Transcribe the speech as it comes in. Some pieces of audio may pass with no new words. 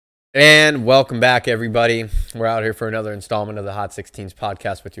And welcome back, everybody. We're out here for another installment of the Hot 16's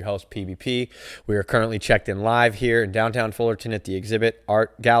podcast with your host, PBP. We are currently checked in live here in downtown Fullerton at the Exhibit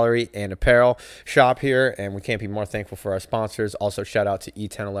Art Gallery and Apparel Shop here, and we can't be more thankful for our sponsors. Also, shout out to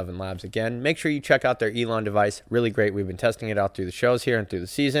E1011 Labs again. Make sure you check out their Elon device. Really great. We've been testing it out through the shows here and through the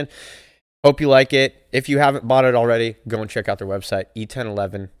season. Hope you like it. If you haven't bought it already, go and check out their website,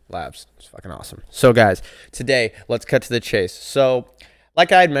 E1011 Labs. It's fucking awesome. So, guys, today, let's cut to the chase. So,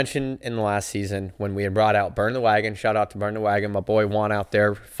 like I had mentioned in the last season when we had brought out Burn the Wagon, shout out to Burn the Wagon, my boy Juan out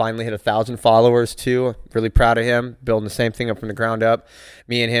there, finally hit 1,000 followers too. Really proud of him, building the same thing up from the ground up.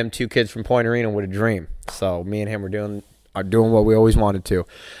 Me and him, two kids from Point Arena with a dream. So me and him are doing what we always wanted to.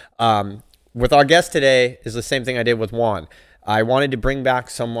 With our guest today is the same thing I did with Juan. I wanted to bring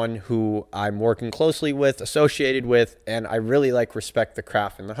back someone who I'm working closely with, associated with, and I really respect the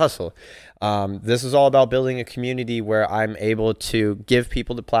craft and the hustle. This is all about building a community where I'm able to give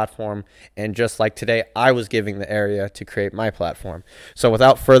people the platform, and just like today, I was giving the area to create my platform. So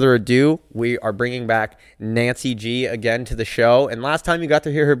without further ado, we are bringing back Nancy G again to the show, and last time you got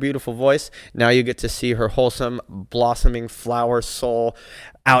to hear her beautiful voice, now you get to see her wholesome, blossoming flower soul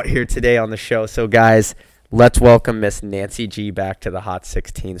out here today on the show. So guys, let's welcome Miss Nancy G back to the Hot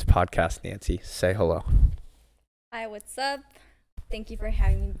 16's podcast. Nancy, say hello. Hi, what's up? Thank you for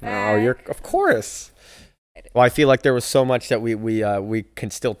having me back. Oh, of course. Well, I feel like there was so much that we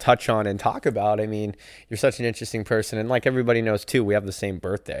can still touch on and talk about. I mean, you're such an interesting person, and like everybody knows too, we have the same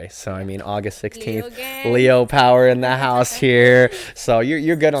birthday. So I mean, August 16th, Leo power in the house here. So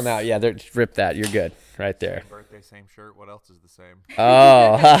you're good on that. Yeah, rip that. You're good right there. Birthday, same shirt. What else is the same?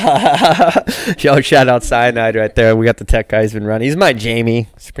 Oh, yo, shout out Cyanide right there. We got the tech guy. He's been running. He's my Jamie.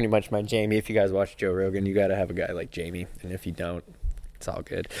 It's pretty much my Jamie. If you guys watch Joe Rogan, you got to have a guy like Jamie. And if you don't, it's all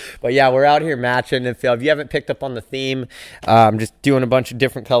good. But yeah, we're out here matching. If you haven't picked up on the theme, I'm just doing a bunch of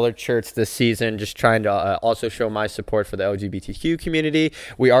different colored shirts this season, just trying to also show my support for the LGBTQ community.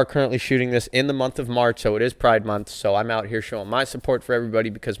 We are currently shooting this in the month of March, so it is Pride Month. So I'm out here showing my support for everybody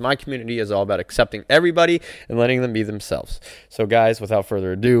because my community is all about accepting everybody and letting them be themselves. So guys, without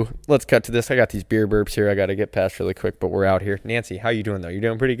further ado, let's cut to this. I got these beer burps here I got to get past really quick, but we're out here. Nancy, how you doing though? You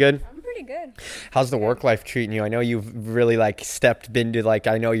doing pretty good? Pretty good. How's the work life treating you? I know you've really stepped into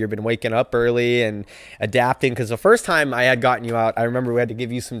I know you've been waking up early and adapting, because the first time I had gotten you out, I remember we had to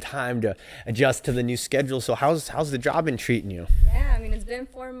give you some time to adjust to the new schedule. So how's the job been treating you? Yeah, I mean, it's been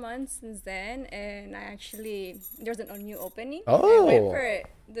 4 months since then, and there's a new opening. Oh. I went for it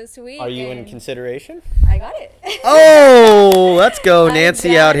this week. Are you in consideration? I got it. Oh, let's go.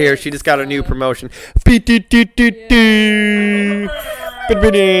 Nancy out here. She just got a new promotion.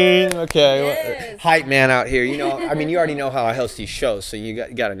 Okay, Yes. Hype man out here. You know, I mean, you already know how I host these shows, so you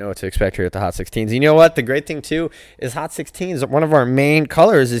got to know what to expect here at the Hot 16s. You know what? The great thing, too, is Hot 16s, one of our main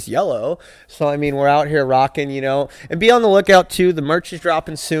colors is yellow. So, I mean, we're out here rocking, and be on the lookout, too. The merch is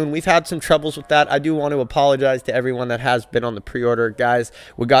dropping soon. We've had some troubles with that. I do want to apologize to everyone that has been on the pre-order. Guys,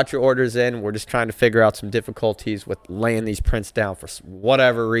 we got your orders in. We're just trying to figure out some difficulties with laying these prints down for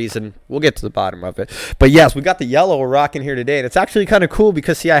whatever reason. We'll get to the bottom of it. But, yes, we got the yellow we're rocking here today, and it's actually kind of cool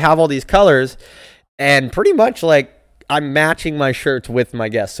because, see, I have all these colors, and pretty much I'm matching my shirts with my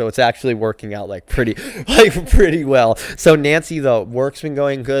guests, so it's actually working out pretty well. So Nancy, though, work's been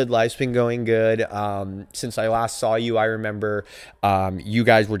going good, life's been going good. Since I last saw you, I remember you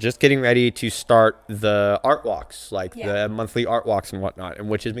guys were just getting ready to start the art walks, the monthly art walks and whatnot, and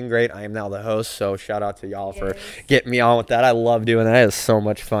which has been great. I am now the host, so shout out to y'all for getting me on with that. I love doing that. It's so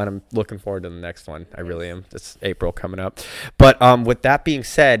much fun. I'm looking forward to the next one. I really am. It's April coming up. But with that being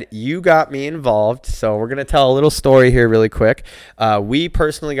said, you got me involved, so we're gonna tell a little story here really quick. We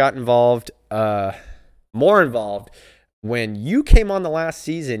personally got involved, more involved, when you came on the last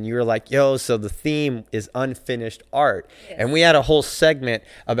season. You were like, yo, so the theme is unfinished art. Yes. And we had a whole segment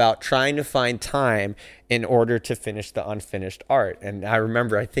about trying to find time in order to finish the unfinished art. And I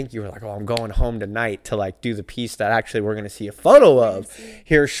remember, I think you were like, oh, I'm going home tonight to do the piece that actually we're going to see a photo of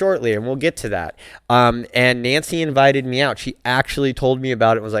here shortly, and we'll get to that. And Nancy invited me out. She actually told me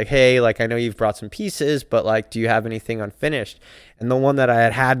about it and was like, hey, I know you've brought some pieces, but do you have anything unfinished? And the one that I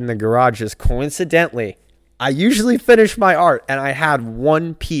had in the garage is coincidentally, I usually finish my art, and I had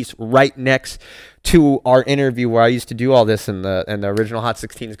one piece right next to our interview where I used to do all this in the original Hot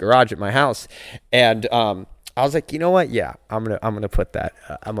 16's garage at my house. And I was like, you know what? Yeah, I'm gonna put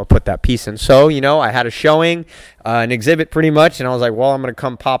that piece in. So I had a showing, an exhibit pretty much, and I was like, well, I'm gonna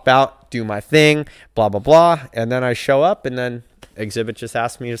come pop out, do my thing, blah blah blah, and then I show up, and then exhibit just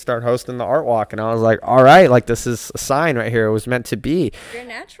asked me to start hosting the art walk, and I was like, all right, like this is a sign right here. It was meant to be. You're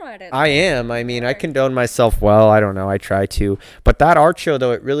natural at it. I am. I mean, I condone myself well. I don't know. I try to. But that art show,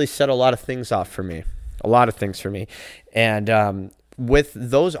 though, it really set a lot of things off for me. A lot of things for me. And with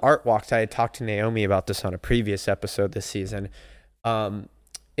those art walks, I had talked to Naomi about this on a previous episode this season.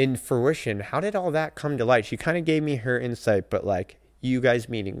 In fruition, how did all that come to light? She kind of gave me her insight, but like you guys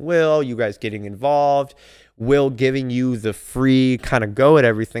meeting Will, you guys getting involved, Will giving you the free kind of go at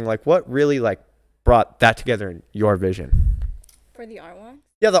everything. Like what really like brought that together in your vision? For the art walk?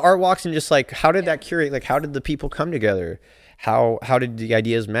 Yeah, the art walks, and just like how did that curate? Like how did the people come together? How did the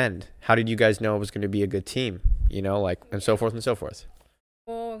ideas mend? How did you guys know it was going to be a good team? You know, like and so forth and so forth.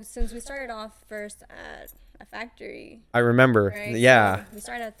 Well, since we started off first at a factory. I remember. Right? Yeah. So we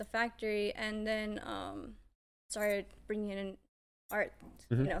started at the factory and then started bringing in art.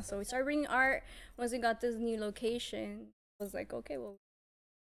 Mm-hmm. You know, so we started bringing art. Once we got this new location, it was like, okay, well,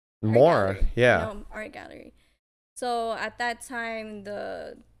 more, gallery, yeah. you know, art gallery. So at that time,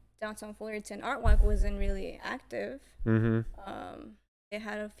 the downtown Fullerton art walk wasn't really active. Mm-hmm. It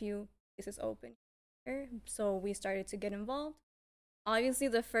had a few places open here, so we started to get involved. Obviously,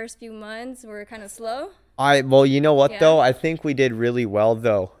 the first few months were kind of slow. Well, you know what, Yeah. though? I think we did really well,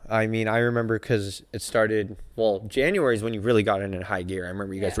 though. I mean, I remember because it started, well, January is when you really got in high gear. I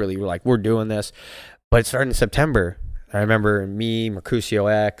remember you guys really were like, we're doing this. But it started in September. I remember me, Mercutio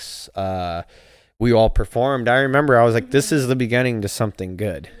X, we all performed. I remember I was like, this is the beginning to something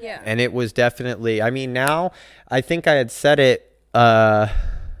good. Yeah. And it was definitely, I mean, now, I think I had said it,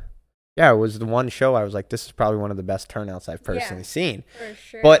 yeah, it was the one show I was like, this is probably one of the best turnouts I've personally seen. For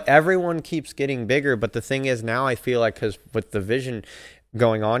sure. But everyone keeps getting bigger. But the thing is now I feel like because with the vision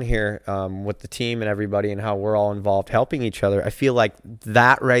going on here with the team and everybody and how we're all involved helping each other, I feel like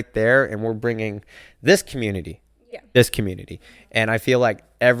that right there, and we're bringing this community. And I feel like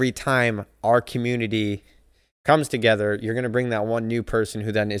every time our community comes together, you're going to bring that one new person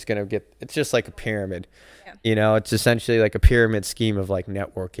who then is going to get, it's just like a pyramid. You know, it's essentially like a pyramid scheme of like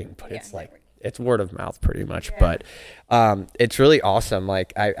networking, but it's like, it's word of mouth pretty much. But it's really awesome.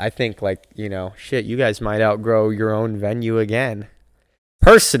 Like, I think like, you know, shit, you guys might outgrow your own venue again.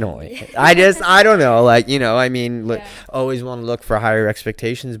 Personally, I don't know. Like, you know, I mean, always want to look for higher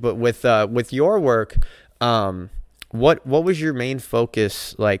expectations. But with your work, what was your main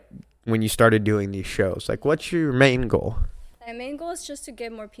focus like when you started doing these shows? Like, what's your main goal? My main goal is just to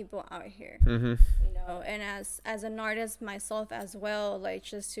get more people out here, Mm-hmm. you know, and as an artist myself as well, like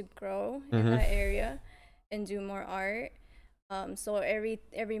just to grow in that area and do more art. So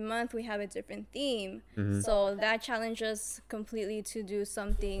every month we have a different theme. So that challenges us completely to do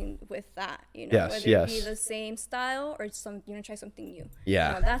something with that, you know, whether it be the same style or try something new. Yeah.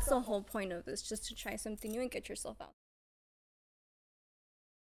 You know, that's the whole point of this, just to try something new and get yourself out.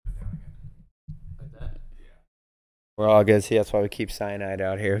 We're all good. See, that's why we keep cyanide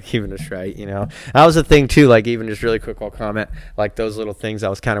out here, keeping us right, you know. That was the thing, too, like, even just really quick, I'll comment, like, those little things I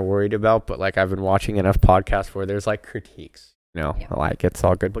was kind of worried about, but, like, I've been watching enough podcasts where there's, like, critiques, you know, like, it's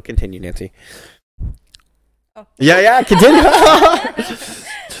all good, but continue, Nancy. Oh. Yeah, continue.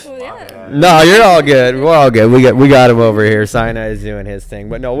 Well, yeah. No, you're all good. We're all good. We got him over here. Cyanide is doing his thing.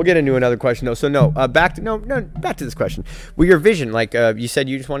 But no, we'll get into another question. No, so no, back to this question. Well, your vision, like you said,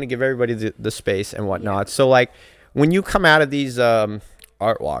 you just want to give everybody the space and whatnot. So like when you come out of these art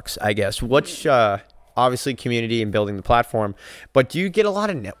walks, I guess, what's obviously community and building the platform, but do you get a lot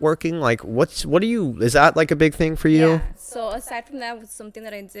of networking? Like is that like a big thing for you? Yeah. So aside from that, was something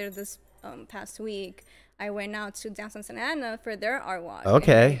that I did this past week. I went out to downtown Santa Ana for their art walk.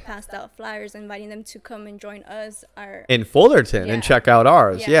 Okay. And passed out flyers inviting them to come and join us. In Fullerton and check out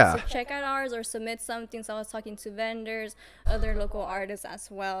ours. Yeah. So check out ours or submit something. So I was talking to vendors, other local artists as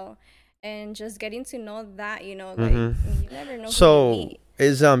well. And just getting to know that, you know, like you never know. So who you meet.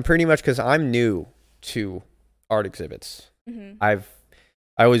 is pretty much because I'm new to art exhibits. I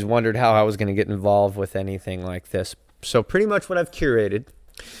always wondered how I was going to get involved with anything like this. So pretty much what I've curated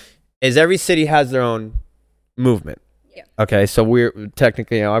is every city has their own movement. Yeah. Okay, so we're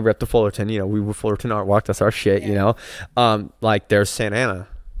technically, you know, I rep the Fullerton, you know, we were Fullerton Art Walk, that's our shit, you know. Like there's Santa Ana,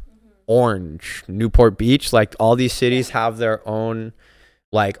 Orange, Newport Beach, like all these cities have their own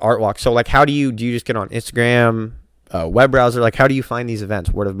like art walk. So like how do you just get on Instagram, web browser? Like how do you find these events?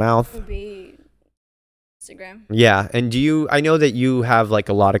 Word of mouth? Would be Instagram. Yeah, and I know that you have like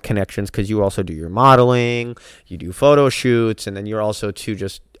a lot of connections because you also do your modeling, you do photo shoots, and then you're also too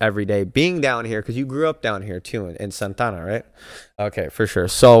just every day being down here because you grew up down here too in Santana, right? Okay, for sure.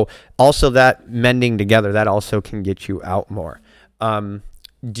 So also that mending together, that also can get you out more.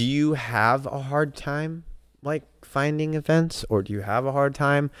 Do you have a hard time like finding events, or do you have a hard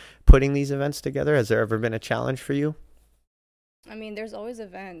time putting these events together? Has there ever been a challenge for you? I mean, there's always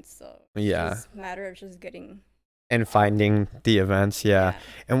events, so Yeah. it's just a matter of just getting And finding the events, yeah.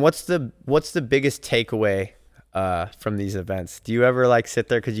 And what's the biggest takeaway from these events? Do you ever like sit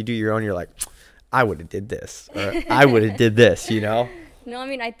there because you do your own? You're like, I would have did this, or I would have did this, you know? No, I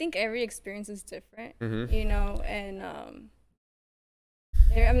mean, I think every experience is different, Mm-hmm. you know, and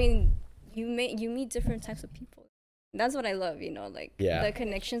I mean, you meet different types of people. That's what I love, you know, like the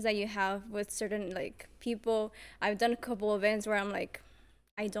connections that you have with certain like people. I've done a couple events where I'm like,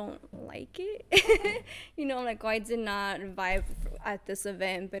 I don't like it. You know, I'm like, oh, I did not vibe at this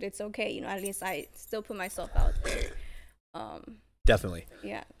event, but it's okay. You know, at least I still put myself out there. Definitely.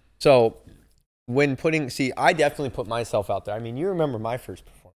 Yeah. So when I definitely put myself out there. I mean, you remember my first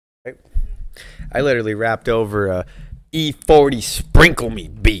performance, right? I literally rapped over a E40 Sprinkle Me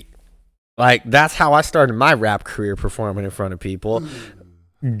beat. Like, that's how I started my rap career, performing in front of people.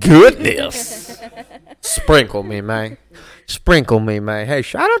 Goodness. Sprinkle me, man. Sprinkle me, man. Hey,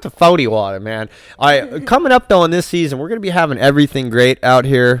 shout out to 40 Water, man. Coming up, though, in this season, we're going to be having Everything Great out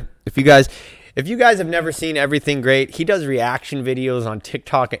here. If you guys have never seen Everything Great, he does reaction videos on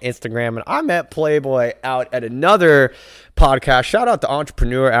TikTok and Instagram. And I met Playboy out at another podcast. Shout out to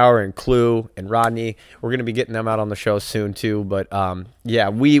Entrepreneur Hour and Clue and Rodney. We're going to be getting them out on the show soon, too. But, yeah,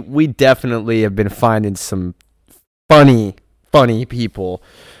 we definitely have been finding some funny people.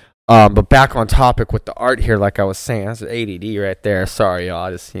 But back on topic with the art here, like I was saying, that's ADD right there. Sorry,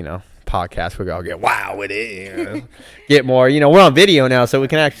 y'all. Just, podcast, we're going to get wow with it. Get more. We're on video now, so we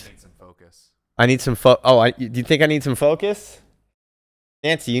can actually. I need some do you think I need some focus?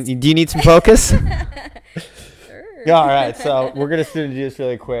 Nancy, do you need some focus? Sure. Yeah, all right, so we're going to do this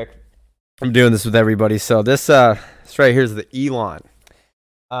really quick. I'm doing this with everybody. So this right here is the Elon.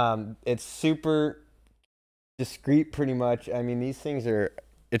 It's super discreet pretty much. I mean, these things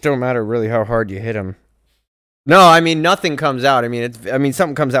it don't matter really how hard you hit them. No, I mean, nothing comes out. I mean,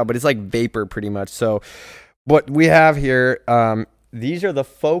 something comes out, but it's like vapor pretty much. So what we have here, these are the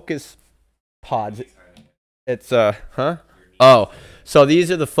focus pods. It's so these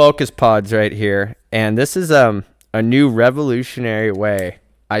are the focus pods right here, and this is a new revolutionary way.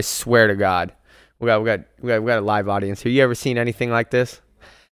 I swear to God, we got a live audience here. You ever seen anything like this?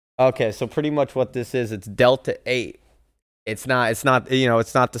 Okay, so pretty much what this is, it's Delta 8. It's not it's not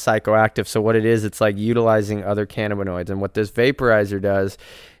the psychoactive. So what it is, it's like utilizing other cannabinoids, and what this vaporizer does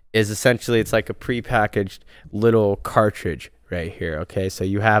is essentially it's like a prepackaged little cartridge right here. Okay, so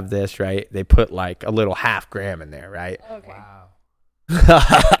you have this, right? They put like a little 0.5 gram in there, right? Okay. Wow.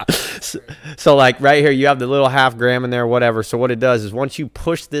 so like right here, you have the little 0.5 gram in there, whatever. So what it does is once you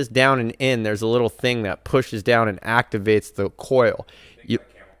push this down and in, there's a little thing that pushes down and activates the coil.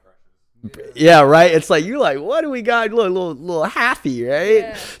 Yeah, right. It's like you're like, what do we got? Little halfy, right?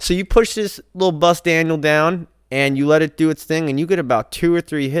 Yeah. So you push this little bust Daniel down, and you let it do its thing, and you get about 2 or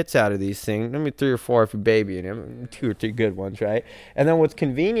 3 hits out of these things. Maybe 3 or 4 if you're babying them. 2 or 3 good ones, right? And then what's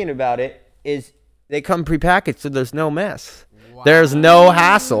convenient about it is they come prepackaged, so there's no mess. Wow. There's no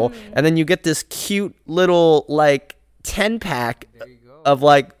hassle, and then you get this cute little like 10-pack of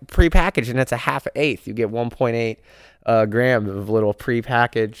like prepackaged, and it's a 1/2. You get 1.8 grams of little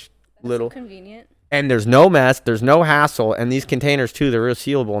prepackaged. That's so convenient. And there's no mess, there's no hassle, and these containers too, they're real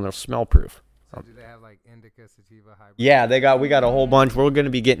sealable and they're smell proof. So do they have like indica, sativa, hybrid? Yeah, we got a whole bunch. We're going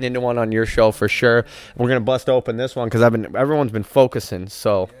to be getting into one on your show for sure. We're going to bust open this one because everyone's been focusing.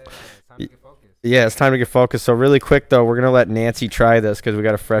 So it's time to get focused. So really quick though, we're going to let Nancy try this because we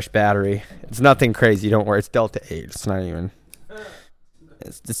got a fresh battery. It's nothing crazy, don't worry. It's Delta 8. It's not even.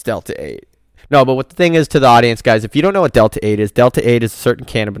 It's Delta 8. No, but what the thing is to the audience, guys, if you don't know what Delta 8 is a certain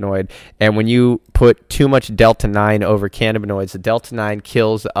cannabinoid, and when you put too much Delta 9 over cannabinoids, the Delta 9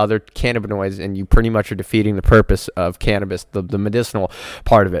 kills the other cannabinoids, and you pretty much are defeating the purpose of cannabis, the medicinal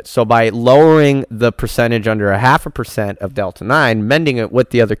part of it. So by lowering the percentage under 0.5% of Delta 9, mending it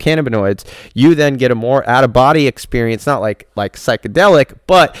with the other cannabinoids, you then get a more out-of-body experience, not like psychedelic,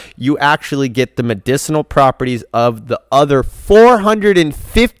 but you actually get the medicinal properties of the other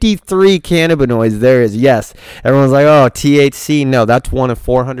 453 cannabinoids there is. Yes, everyone's like, oh, THC. No, that's one of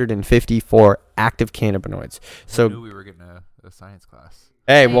 454 active cannabinoids. So I knew we were getting a science class.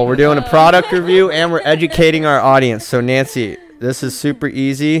 Hey, well, we're doing a product review and we're educating our audience. So Nancy, this is super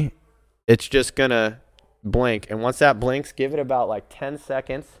easy. It's just gonna blink, and once that blinks, give it about like 10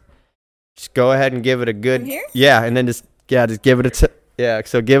 seconds. Just go ahead and give it a good. From here? Yeah, and then just give it a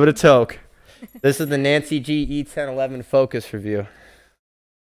so give it a toke. This is the Nancy G E1011 Focus review.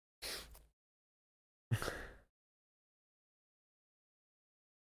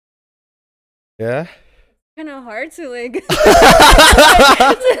 Yeah. kind of hard to like. Like,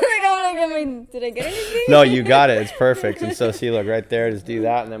 I mean, did I get anything? No, you got it. It's perfect. And so see, look right there. Just do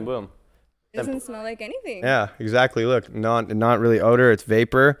that, and then boom. It doesn't smell like anything. Yeah, exactly. Look, not really odor. It's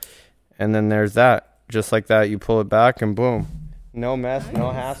vapor, and then there's that. Just like that, you pull it back, and boom, no mess,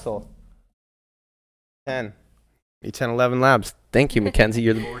 no hassle. 10, E10 11 Labs. Thank you, Mackenzie.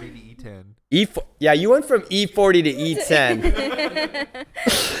 You're the 40 to E10. Yeah, you went from E40 to E10.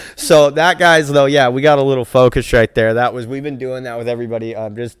 So that, guys, though, yeah, we got a little focus right there. We've been doing that with everybody.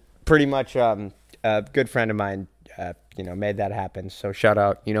 Just pretty much a good friend of mine, made that happen. So shout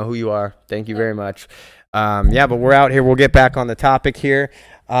out, you know who you are. Thank you very much. Yeah, but we're out here. We'll get back on the topic here.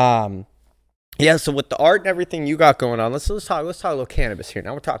 Yeah, so with the art and everything you got going on, let's talk a little cannabis here.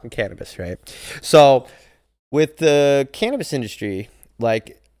 Now we're talking cannabis, right? So with the cannabis industry,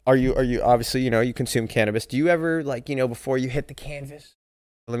 like, are you obviously, you consume cannabis. Do you ever, like, before you hit the canvas,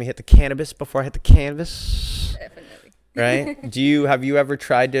 let me hit the cannabis before I hit the canvas? Definitely. Right? Have you ever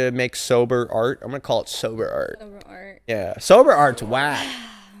tried to make sober art? I'm going to call it sober art. Sober art. Yeah. Sober art's whack.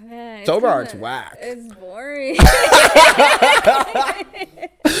 Man, Sober art's whack. It's boring.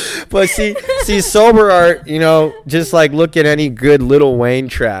 But see, sober art, just like look at any good Lil Wayne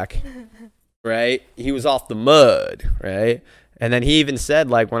track, right? He was off the mud, right? And then he even said,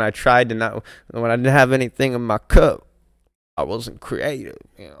 like, when I didn't have anything in my cup, I wasn't creative.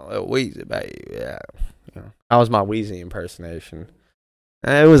 Wheezy, baby, yeah. That was my Wheezy impersonation.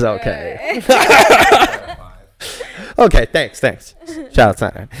 It was okay. Okay, thanks. Shout out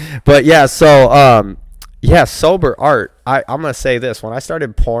to that. But yeah, so sober art. I'm gonna say this: when I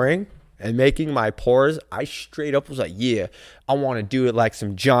started pouring and making my pours, I straight up was like, yeah, I want to do it like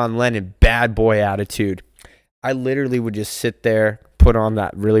some John Lennon bad boy attitude. I literally would just sit there, put on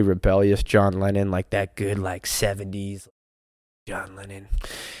that really rebellious John Lennon, like that good like 70s John Lennon,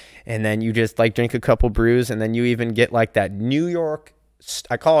 and then you just like drink a couple brews, and then you even get like that New York.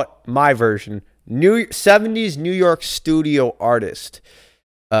 I call it my version. 70s New York studio artist.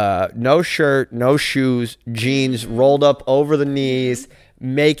 No shirt, no shoes, jeans rolled up over the knees,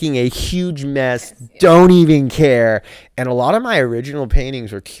 making a huge mess, don't even care. And a lot of my original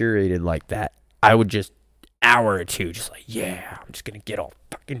paintings were curated like that. I would just hour or two, just like, yeah, I'm just going to get all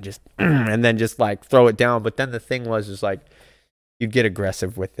fucking just, and then just like throw it down. But then the thing was like, you'd get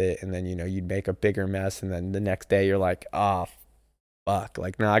aggressive with it, and then, you'd make a bigger mess. And then the next day you're like, oh, fuck,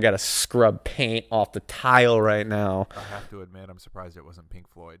 like, now I gotta scrub paint off the tile right now. I have to admit, I'm surprised it wasn't Pink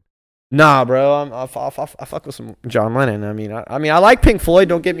Floyd. Nah, bro, I fuck with some John Lennon. I mean, I like Pink Floyd,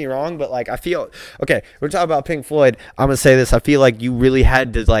 don't get me wrong, but like, I feel, okay, we're talking about Pink Floyd. I'm gonna say this: I feel like you really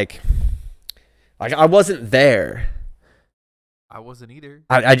had to like I wasn't there. I wasn't either.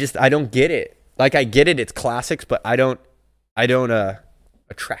 I don't get it. Like, I get it, it's classics, but I don't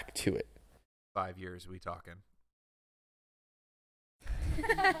attract to it. 5 years, we talking.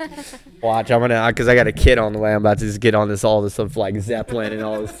 Watch, I'm gonna, because I got a kid on the way. I'm about to just get on all this stuff like Zeppelin and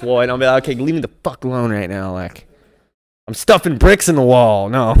all this Floyd. I'll be like, okay, leave me the fuck alone right now. Like, I'm stuffing bricks in the wall.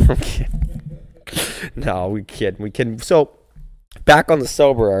 No, I'm kidding. No, we kidding. So, back on the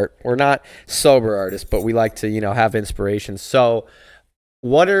sober art. We're not sober artists, but we like to, have inspiration. So,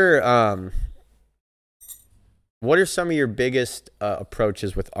 what are some of your biggest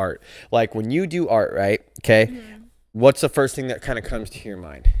approaches with art? Like, when you do art, right? Okay. Mm-hmm. What's the first thing that kind of comes to your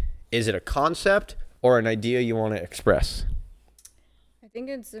mind? Is it a concept or an idea you want to express? I think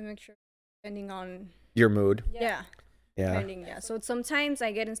it's a mixture depending on your mood. Yeah. So sometimes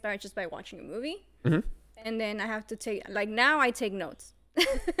I get inspired just by watching a movie, mm-hmm. and then I have to take, like, now I take notes.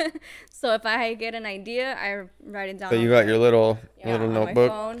 So if I get an idea, I write it down. So you got your little notebook.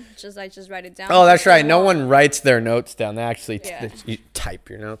 On my phone, I just write it down. Oh, that's right. No one writes their notes down. They actually you type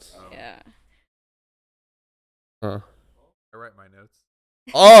your notes. Yeah. Huh. I write my notes.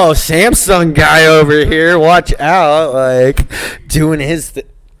 Oh, Samsung guy over here. Watch out. Like, doing his hey,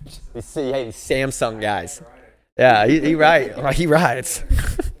 Samsung guys. Yeah, he writes.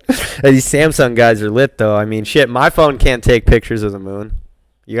 These Samsung guys are lit, though. I mean, shit, my phone can't take pictures of the moon.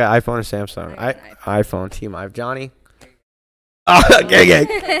 You got iPhone or Samsung? iPhone. Team I have Johnny. Oh, gang.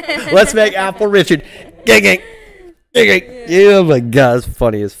 Let's make Apple Richard. Gang. Oh my god, it's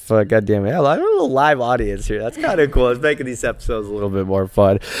funny as fuck. God damn it. I have a little live audience here. That's kind of cool. It's making these episodes a little bit more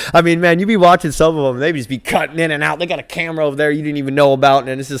fun. I mean, man, you be watching some of them, they just be cutting in and out. They got a camera over there you didn't even know about,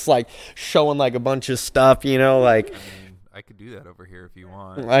 and it's just like showing like a bunch of stuff, like. I mean, I could do that over here if you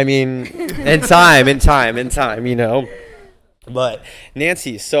want. I mean, in time, But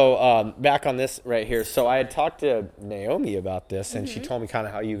Nancy, so back on this right here. So I had talked to Naomi about this, and she told me kind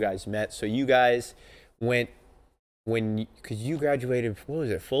of how you guys met. So you guys went because you graduated, what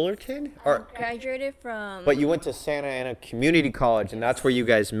was it, Fullerton? Or Graduated from. but you went to Santa Ana Community College, and that's where you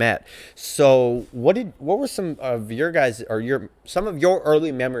guys met. So what were some of your guys or some of your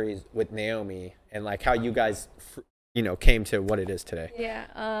early memories with Naomi, and like how you guys came to what it is today?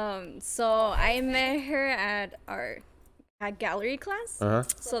 Yeah. So I met her at gallery class. Uh-huh.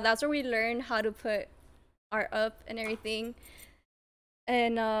 So that's where we learned how to put art up and everything.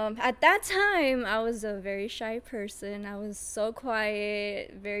 And at that time, I was a very shy person. I was so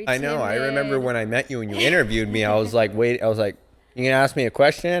quiet, very timid. I know. I remember when I met you and you interviewed me. I was like, wait. I was like, you gonna ask me a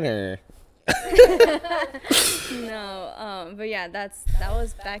question or? No. But yeah, that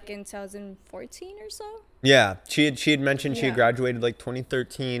was back in 2014 or so. Yeah, she had mentioned she had Yeah. graduated like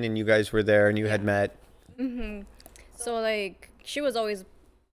 2013, and you guys were there and you had met. So like she was always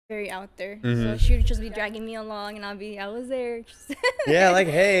very out there. Mm-hmm. So she would just be dragging me along, and I was there. Just Yeah, like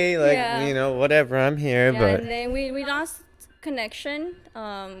hey, like Yeah. whatever, I'm here, Yeah, but and then we lost connection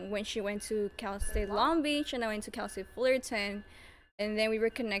when she went to Cal State Long Beach and I went to Cal State Fullerton, and then we were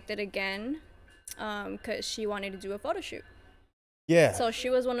connected again because she wanted to do a photo shoot. yeah. So she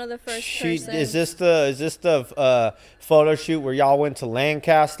was one of the first Is persons. this the photo shoot where y'all went to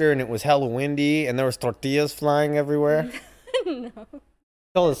Lancaster and it was hella windy and there was tortillas flying everywhere? No.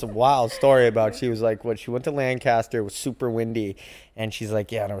 Told us a wild story about she was like she went to Lancaster, it was super windy, and she's like,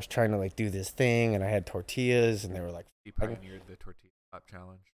 yeah, and I was trying to like do this thing and I had tortillas and they were like, He pioneered the tortilla pop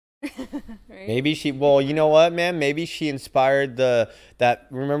challenge. Right? maybe you know what, man, maybe she inspired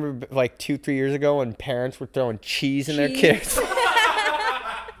remember like 2-3 years ago when parents were throwing cheese in their Cheese. kids.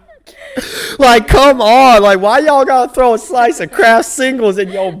 Like, come on, like, why y'all gotta throw a slice of Kraft Singles in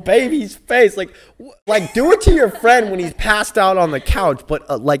your baby's face? Like, do it to your friend when he's passed out on the couch,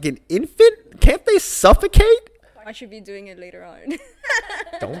 but like an infant, can't they suffocate? I should be doing it later on.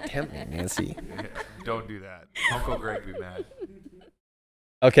 Don't tempt me, Nancy. Don't do that. Uncle Greg be mad.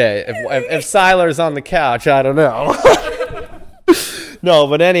 Okay, if Siler's on the couch, I don't know. No,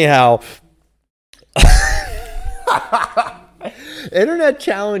 but anyhow. Internet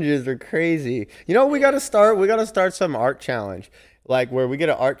challenges are crazy. You know, we gotta start some art challenge, like where we get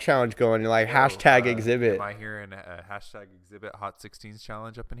an art challenge going, like hashtag exhibit. Am I hearing a hashtag exhibit hot 16's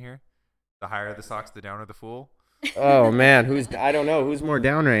challenge up in here? The higher the socks, the downer the fool. Oh man, I don't know who's more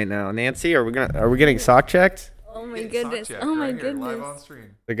down right now. Nancy, are we getting sock checked? Oh my Sock goodness. check Oh my right here, live on goodness.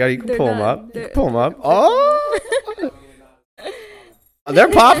 stream. The guy, you can They're pull them done. up. You can pull them up. Oh, they're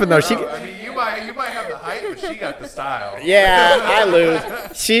popping though. I mean, you might have the height, but she got the style. Yeah, I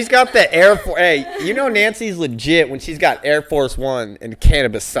lose. She's got the Air Force. Hey, you know Nancy's legit when she's got Air Force One and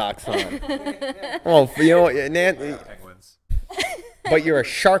cannabis socks on. Oh, you know what, Nancy? Penguins. But you're a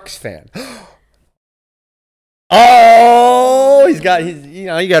Sharks fan. Oh, you got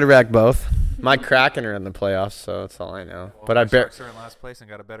to rack both. My Kraken are in the playoffs, so that's all I know. Well, But I the bet. Sharks are in last place and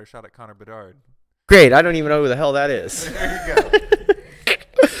got a better shot at Connor Bedard. Great. I don't even know who the hell that is. There you go.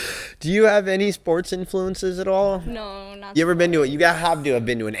 Do you have any sports influences at all? No, not. You ever been to it? You have to have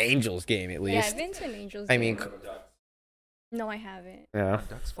been to an Angels game at Yeah, least. I've been to an Angels I mean, game. No, I haven't. yeah.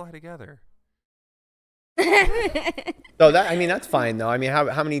 Ducks fly together. So that's fine though. I mean,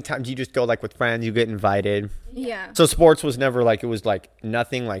 how many times you just go like with friends? You get invited. Yeah. So sports was never like, it was like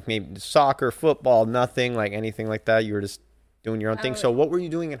nothing, like maybe soccer, football, nothing like anything like that. You were just doing your own thing. So what were you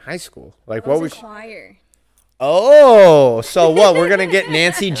doing in high school? Like I what was was? in choir. Oh, so what? We're gonna get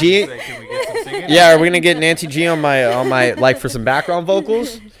Nancy G. Say, can we get some singing? Yeah, are we gonna get Nancy G on my like for some background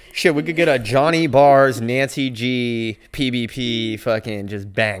vocals? Shit, we could get a Johnny Bars, Nancy G, PBP, fucking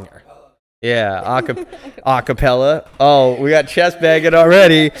just banger. Yeah, acapella. Oh, we got chest bagging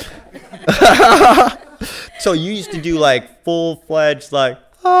already. So you used to do like full-fledged like.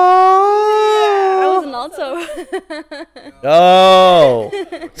 I was an alto.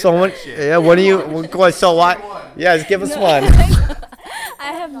 Oh, so what? Yeah, what do you? So what? Yeah, just give us one.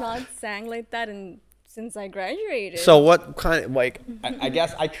 I have not sang like that since I graduated. So what kind of like? I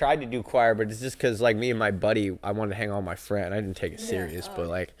guess I tried to do choir, but it's just because like me and my buddy, I wanted to hang out with my friend. I didn't take it serious, but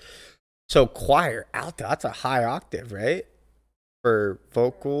like, so choir alto, that's a high octave, right? For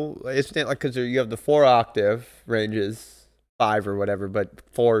vocal, isn't it like because you have the 4-octave ranges, 5 or whatever, but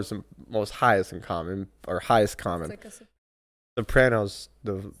 4 is the most highest in common or highest common. It's like Sopranos,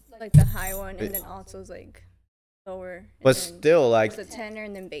 like the high one, and then alto's like lower. but still like the tenor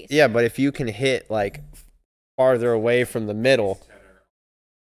and then bass. yeah, but if you can hit like farther away from the middle.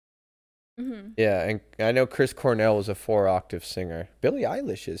 Mm-hmm. Yeah, and I know Chris Cornell is a 4-octave singer. Billie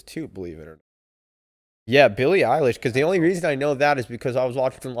Eilish is too, believe it or not. Yeah, Billie Eilish, because the only reason I know that is because I was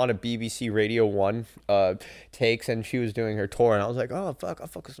watching a lot of BBC Radio 1 takes, and she was doing her tour, and I was like, oh, fuck, I'll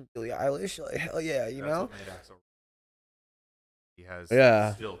fuck with some Billie Eilish. Like, hell yeah, you know? he has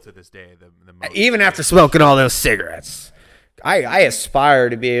Yeah. still to this day the most. Even after smoking all those cigarettes. I aspire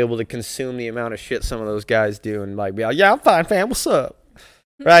to be able to consume the amount of shit some of those guys do and like be like, yeah, I'm fine, fam. What's up?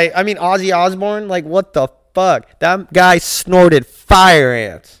 Right? I mean, Ozzy Osbourne, like, what the fuck? That guy snorted fire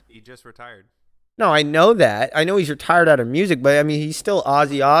ants. He just retired. No, I know that. I know he's retired out of music, but I mean, he's still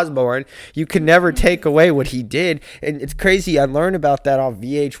Ozzy Osbourne. You can never take away what he did. And it's crazy. I learned about that on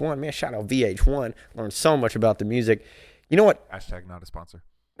VH1. Man, shout out VH1. Learned so much about the music. You know what? Hashtag not a sponsor.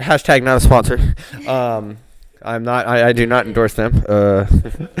 Hashtag not a sponsor. I'm not. I do not endorse them.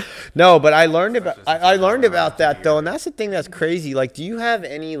 No, but I learned about that though, and that's the thing that's crazy. Like, do you have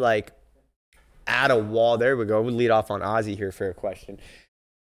any like at a wall? There we go. We'll lead off on Ozzy here for a question.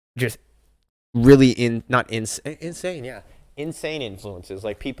 Just really insane. Yeah, insane influences.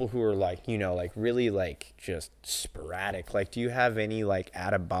 Like people who are like like really like just sporadic. Like, do you have any like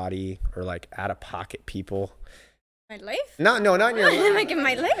out of body or like out of pocket people? My life? No, not in your life. Like in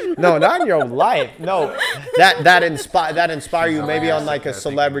my life? No, not in your life. No, that inspire you maybe on like a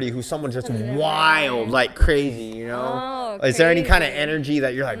celebrity who's someone just wild, like crazy, you know? Oh, Is there any kind of crazy. energy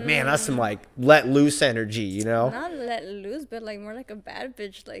that you're like, man, that's some like let loose energy, you know? Not let loose, but like more like a bad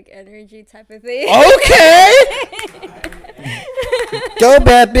bitch like energy type of thing. Okay. Go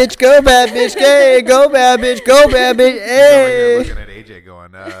bad bitch, go bad bitch, hey, go bad bitch, go bad bitch, You're hey. looking at AJ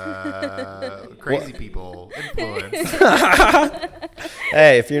going, crazy people influence.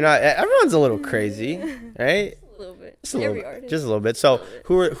 Hey, if you're not, everyone's a little crazy, right? A little bit. Just a little, Every artist. just a little bit. So,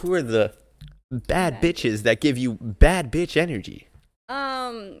 who are the bad bitches that give you bad bitch energy?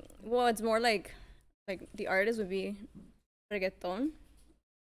 Well, it's more like the artist would be reggaeton.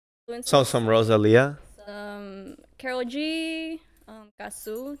 So some Rosalia. Karol G,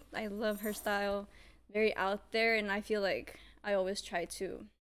 Kasu. I love her style. Very out there, and I feel like I always try to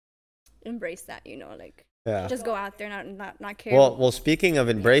embrace that. Like Yeah. just go out there, not care. Well, speaking of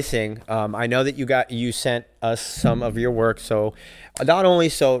embracing, I know that you sent us some of your work. So, not only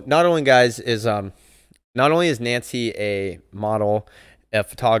guys is not only is Nancy a model, a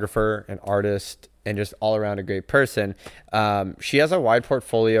photographer, an artist, and just all around a great person. She has a wide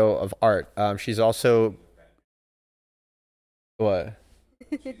portfolio of art. She's also what?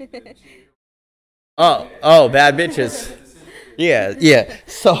 Oh, bad bitches. Yeah.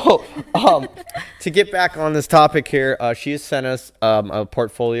 So, to get back on this topic here, she has sent us a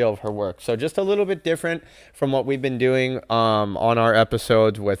portfolio of her work. So just a little bit different from what we've been doing on our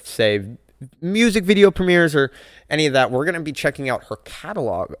episodes with, say, music video premieres or any of that. We're going to be checking out her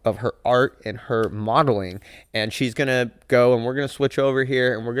catalog of her art and her modeling. And she's going to go and we're going to switch over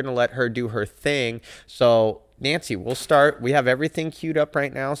here and we're going to let her do her thing. So, Nancy, we'll start. We have everything queued up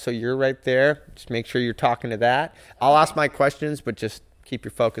right now, so you're right there. Just make sure you're talking to that. I'll ask my questions, but just keep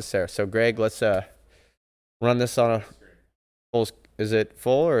your focus there. So, Greg, let's run this on a full. Is it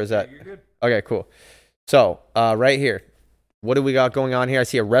full or is that? You're good. Okay, cool. So, right here, what do we got going on here? I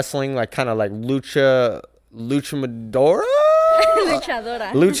see a wrestling, like kind of like luchadora.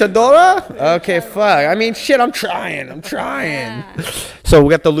 Luchadora? Okay, fuck. I mean, shit. I'm trying. Yeah. So we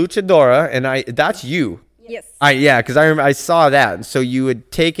got the luchadora, and that's you. Yes. Yeah, because I remember I saw that. So you had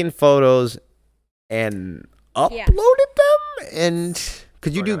taken photos and uploaded them, and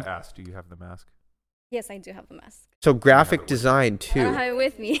could you So I do gotta ask, do you have the mask? Yes, I do have the mask. so graphic design I don't too? have it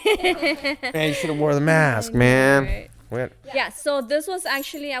with me. Man, you should have wore the mask, man. Right. What? Yeah, so this was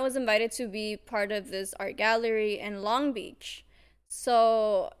actually, I was invited to be part of this art gallery in Long Beach.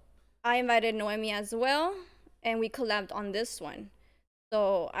 So I invited Noemi as well, and we collabed on this one.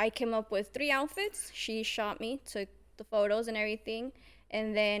 So I came up with 3 outfits. She shot me, took the photos and everything,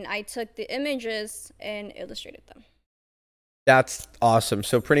 and then I took the images and illustrated them. That's awesome.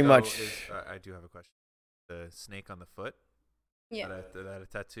 So pretty much. I do have a question. The snake on the foot? Yeah, Is that a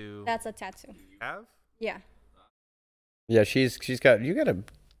tattoo? that's a tattoo. you have? Yeah. Yeah, she's got a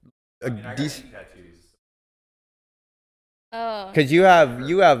I got decent. tattoos. Oh. Because you have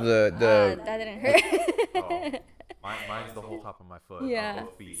the That didn't hurt. Oh, mine's the whole top of my foot. Yeah.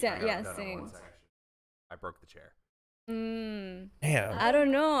 Both feet. Yeah, I got yeah, it done on same. one section. I broke the chair. damn. I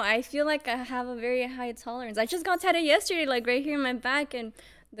don't know. I feel like I have a very high tolerance. I just got tattooed yesterday, like right here in my back, and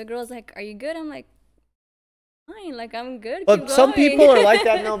the girl's like, "Are you good?" I'm like, "Fine, like I'm good." But keep some going." people are like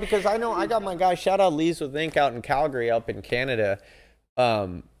that, no, because I know I got my guy, shout out Lee's with Ink out in Calgary up in Canada.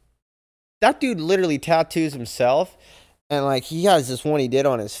 That dude literally tattoos himself, and like he has this one he did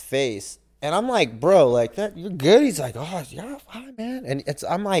on his face, and I'm like, bro, like that you're good. He's like, oh yeah, fine, man, and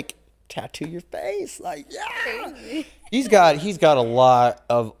I'm like, tattoo your face, like yeah. Crazy. He's got a lot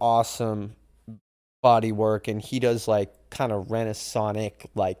of awesome body work, and he does like kind of Renaissance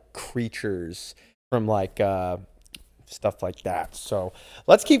like creatures from like stuff like that. So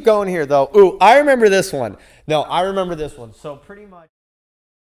let's keep going here, though. Ooh, I remember this one. No, I remember this one. So pretty much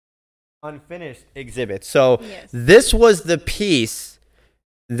unfinished exhibit. So this was the piece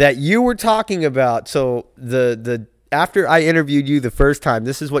that you were talking about. So the after I interviewed you the first time,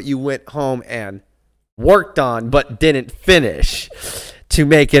 this is what you went home and worked on but didn't finish to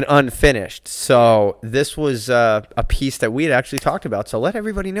make it unfinished. So this was a piece that we had actually talked about. So let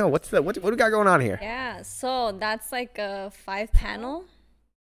everybody know what do we got going on here? Yeah, so that's like a 5-panel.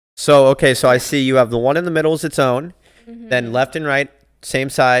 So okay, so I see you have the one in the middle is its own, then left and right same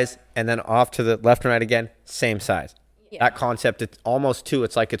size, and then off to the left and right again same size. Yeah. That concept, it's almost two.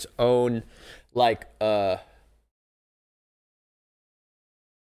 It's like its own, like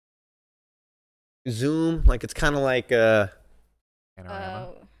zoom. Like it's kind of like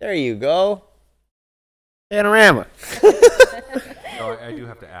Panorama. There you go. Panorama. So I do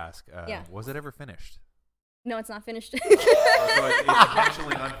have to ask. Was it ever finished? No, it's not finished. So it's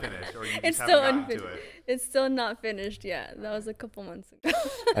intentionally unfinished, or you just haven't gotten to it? It's still not finished yet. That was a couple months ago.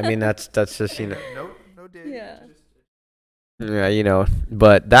 I mean, that's just, you know. No dig. Yeah. Yeah, you know.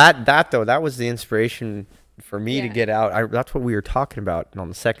 But that was the inspiration for me to get out. That's what we were talking about on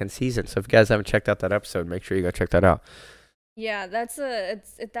the second season. So if you guys haven't checked out that episode, make sure you go check that out. Yeah, that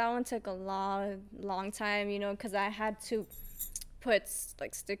one took a long time, you know, because I had to put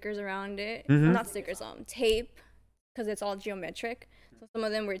like stickers around it. Not stickers, tape, because it's all geometric. So some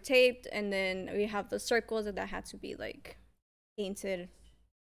of them were taped, and then we have the circles that had to be like painted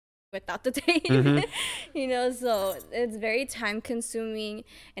without the tape. You know, so it's very time consuming,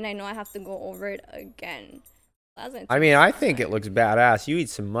 and I know I have to go over it again. I mean, I think it looks badass. You eat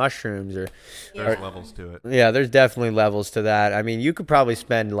some mushrooms there's levels to it. Yeah, there's definitely levels to that. I mean, you could probably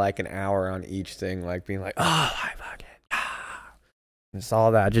spend like an hour on each thing, like being like, oh, I fucking it's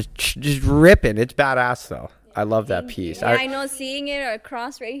all that, just ripping. It's badass though. I love that piece. Yeah, I know, seeing it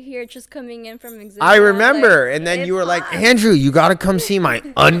across right here, just coming in from exhibit. I remember, and then you were like, Andrew, you got to come see my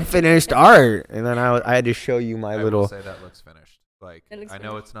unfinished art. And then I had to show you my I little. will say that looks finished. Like, I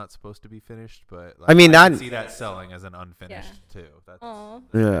know it's not supposed to be finished, but like, I mean, I can see that selling as an unfinished too. Oh,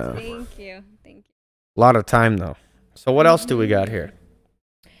 yeah. Thank you. A lot of time though. So what else do we got here?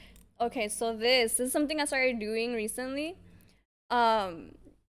 Okay, so this is something I started doing recently.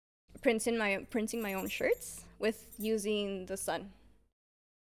 Printing my own shirts with using the sun.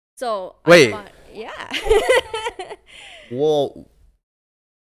 So wait, yeah. Well,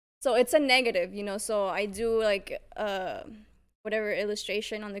 so it's a negative, you know. So I do like whatever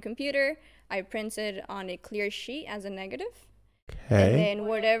illustration on the computer, I print it on a clear sheet as a negative. Okay. And then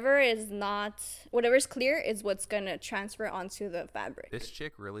whatever's clear is what's gonna transfer onto the fabric. This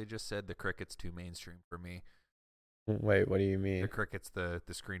chick really just said the Cricut's too mainstream for me. Wait, what do you mean? The Cricut's the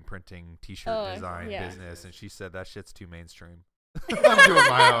screen printing t-shirt design business, and she said that shit's too mainstream. I'm doing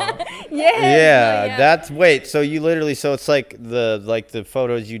my own. Yeah, that's so you literally, so it's like the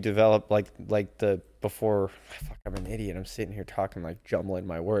photos you develop, like the before. Fuck, I'm an idiot. I'm sitting here talking like jumbling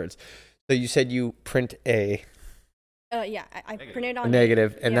my words. So you said you print a. I printed on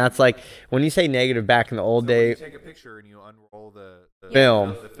negative, and that's like when you say negative back in the old day. You take a picture and you unroll the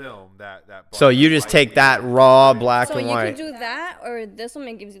film. The film that. So you just take that raw black and white. So you could do that, or this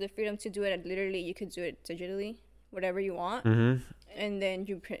one gives you the freedom to do it. Literally, you could do it digitally, whatever you want. And then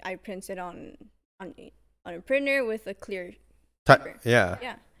I print it on a printer with a clear paper.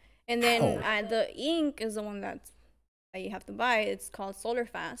 Yeah. And then the ink is the one that you have to buy. It's called Solar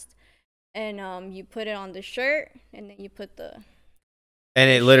Fast. And you put it on the shirt, and then you put and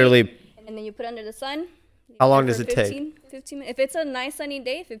then you put it under the sun. How long does it take? 15 minutes. If it's a nice sunny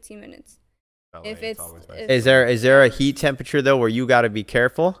day, 15 minutes. If it's nice. Is there a heat temperature though where you got to be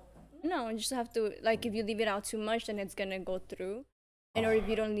careful? No, you just have to, like, if you leave it out too much, then it's gonna go through, or if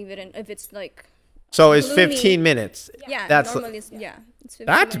you don't leave it in, if it's like. So it's 15 minutes. Yeah, that's normally it's 15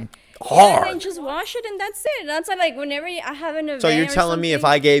 that's minutes. hard. And then just wash it, and that's it. That's like whenever I have an event. So you're telling me if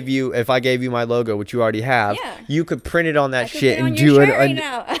I gave you my logo, which you already have, you could print it on that shit and do it right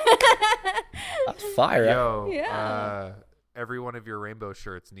now. That's fire. Yo, every one of your rainbow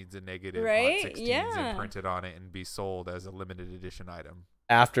shirts needs a negative Hot 16s and printed on it and be sold as a limited edition item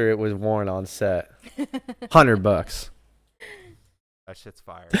after it was worn on set. $100. That shit's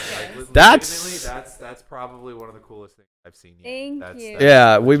fire. Like, that's probably one of the coolest things I've seen yet. Thank you.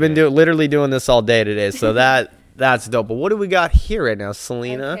 Yeah, we've been literally doing this all day today, so that's dope. But what do we got here right now,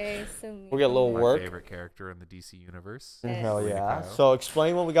 Selena? Okay, so we got a little work. My favorite character in the DC universe. Hell yeah! So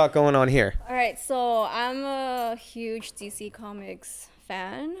explain what we got going on here. All right, so I'm a huge DC Comics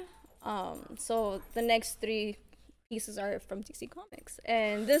fan. So the next 3 pieces are from DC Comics,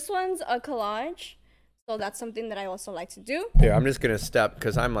 and this one's a collage. So that's something that I also like to do. Here, I'm just gonna step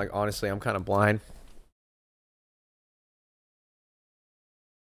because I'm like honestly, I'm kind of blind.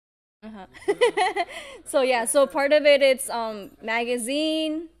 So part of it, it's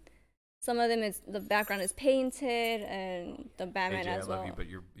magazine. Some of them is the background is painted, and the Batman AJ, as I love well. you, but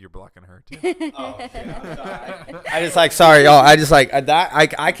you're blocking her too. I just like sorry, y'all. I just like that.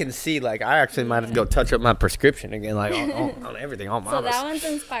 I can see like I actually might have to go touch up my prescription again, like on everything. On so that one's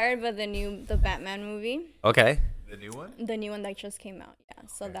inspired by the Batman movie. Okay. The new one? The new one that just came out. Yeah.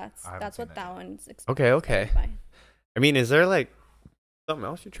 So that's what that one's. Okay. By. I mean, is there like something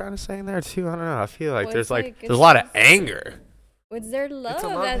else you're trying to say in there too? I don't know. I feel like Well, there's it's there's a lot of anger. It's their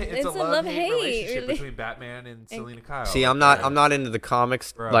love. It's a love-hate relationship really. between Batman and Selena Kyle. See, I'm not into the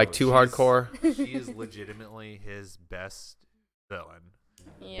comics like too hardcore. She is legitimately his best villain.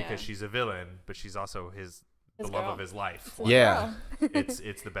 Yeah. Because she's a villain, but she's also the love of his life. Yeah.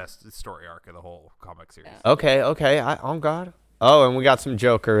 It's the best story arc of the whole comic series. Yeah. Okay. On God. Oh, and we got some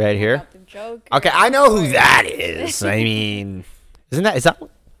Joker right here. Got the Joker. Okay, I know who that is. I mean, is that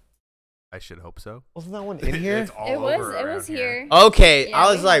I should hope so. wasn't that one in here? It's all It over was around here. Okay, Yeah,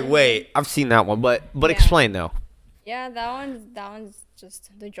 I was we like, have wait, I've seen that one, but Yeah. explain though. Yeah, that one's just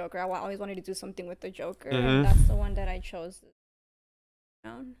the Joker. I always wanted to do something with the Joker, Mhm. and that's the one that I chose.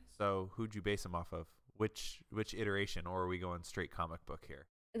 So who'd you base him off of? Which iteration, or are we going straight comic book here?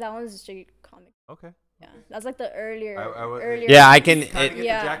 That one's a straight comic. Okay. Yeah, that's like the earlier. earlier. Yeah, I can. Kind of get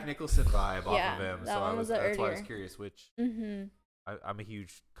Yeah. the Jack Nicholson vibe Yeah, off of him. that So one was that's why I was earlier. curious which. Mm-hmm. I'm a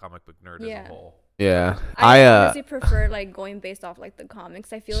huge comic book nerd Yeah. as a whole. Yeah, I honestly prefer like going based off like the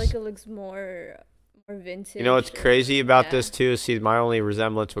comics. I feel like it looks more vintage. You know what's crazy about yeah. this too? See, my only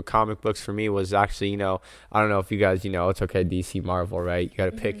resemblance with comic books for me was actually, I don't know if you guys, it's okay, DC, Marvel, right? You got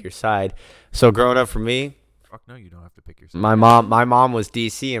to pick your side. So growing up for me, Fuck no, you don't have to pick your side. my mom was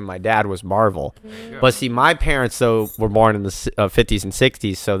DC and my dad was Marvel. Mm-hmm. But see, my parents though were born in the 50s and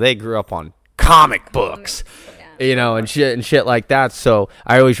 60s, so they grew up on comic books. Yeah. And shit like that. So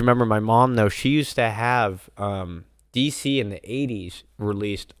I always remember my mom though. She used to have DC in the 80s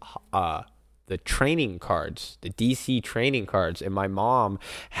released the training cards, the DC training cards, and my mom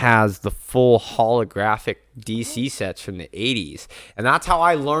has the full holographic DC sets from the 80s, and that's how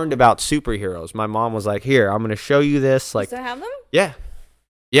I learned about superheroes. My mom was like, "Here, I'm gonna show you this." Like, You still have them? yeah.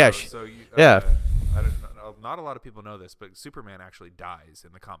 So you, Yeah. I don't know, not a lot of people know this, but Superman actually dies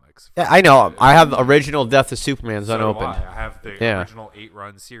in the comics. Yeah, I know. I have the original Death of Superman's So do unopened. I have the Yeah. original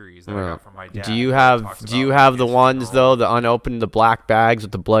 8-run series that I Yeah. got from my dad. Do you that have talks Do you about have the history ones and all though, that. the unopened, the black bags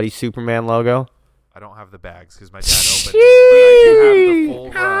with the bloody Superman logo? I don't have the bags because my dad opened them, but I do have the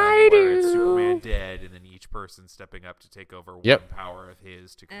full run where it's Superman dead and then each person stepping up to take over one power of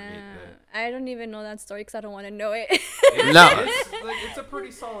his to create I don't even know that story because I don't want to know it. No, it's a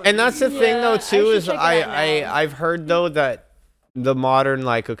pretty solid. And that's the thing though Yeah, too I is should check it out now. I've heard though that the modern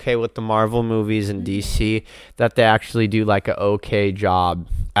with the Marvel movies and DC that they actually do like a okay job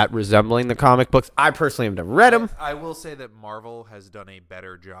at resembling the comic books. I personally have never read them. I will say that Marvel has done a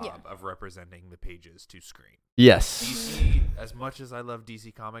better job of representing the pages to screen. Yes. DC, as much as I love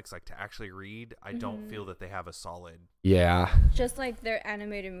DC comics, like to actually read, I don't feel that they have a solid. Yeah. Just like their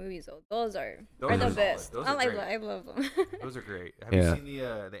animated movies, though. Those are the solid. best. Those are great. I love them. Those are great. Have Yeah. you seen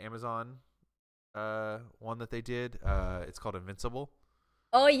the Amazon one that they did? It's called Invincible.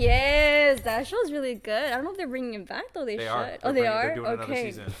 Oh yes, that show's really good. I don't know if they're bringing it back though. They should. Are. Oh, they are. They're doing another Okay.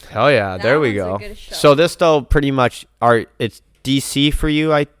 season. Hell yeah. That There we one's a go. good show. So this though pretty much it's DC for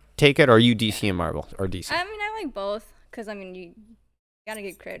you, I take it, or are you DC and Marvel or DC? I mean, I like both because I mean you gotta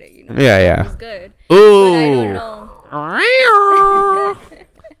get credit, you know. Yeah. It's good. Ooh. But I don't know.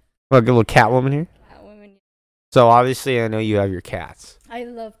 Look, a little Catwoman here. Women. So obviously I know you have your cats. I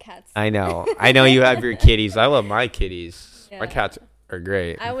love cats. I know you have your kitties. I love my kitties. My Yeah. cats are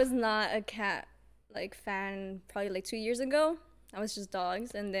great. I was not a cat fan probably like 2 years ago. I was just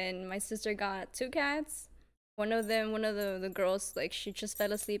dogs, and then my sister got 2 cats. One of the girls, like she just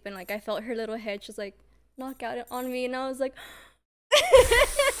fell asleep, and like I felt her little head just like knock out on me, and I was like,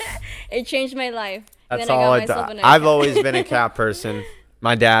 it changed my life. And That's then I all got it myself does. another I've cat. always been a cat person.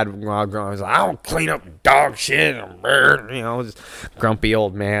 My dad, when I was growing up, was like, I don't clean up dog shit. Just grumpy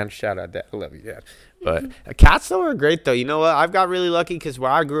old man. Shout out, Dad. I love you, Dad. But cats, though, are great, though. You know what? I've got really lucky because where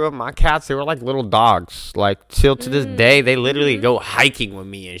I grew up, my cats, they were like little dogs. Like, till to this day, they literally go hiking with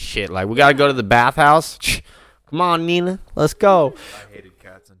me and shit. Like, we got to go to the bathhouse. Come on, Nina. Let's go. I hated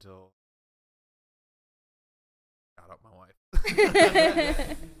cats until got up my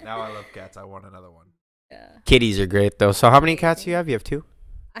wife. Now I love cats. I want another one. Yeah. Kitties are great, though. So how many cats do you have? You have 2?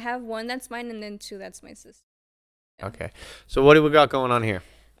 I have 1 that's mine, and then 2 that's my sister. Yeah. Okay. So what do we got going on here?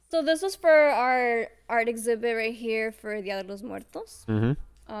 So this was for our art exhibit right here for Dia de los Muertos.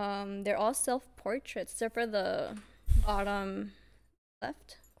 They're all self-portraits. They're for the bottom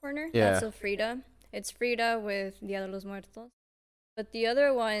left corner. Yeah. That's of Frida. It's Frida with Dia de los Muertos. But the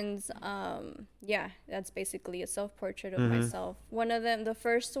other ones, that's basically a self-portrait of myself. One of them, the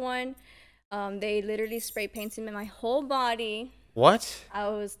first one, they literally spray painted me my whole body. What? I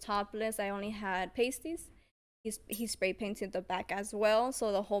was topless. I only had pasties. He spray painted the back as well,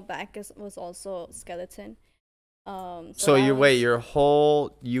 so the whole back was also skeleton. So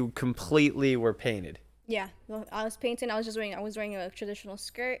you completely were painted. Yeah, I was painting. I was wearing a traditional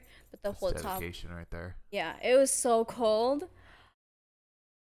skirt, but the whole top. Dedication right there. Yeah, it was so cold.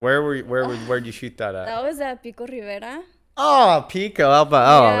 Where'd you shoot that at? That was at Pico Rivera. Oh, Pico.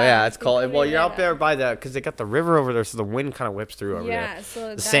 Yeah, it's Pico called. Well, you're out Rivera. there by because they got the river over there, so the wind kind of whips through over there. Yeah,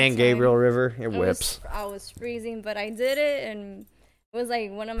 so The San Gabriel River, it whips. I was freezing, but I did it, and it was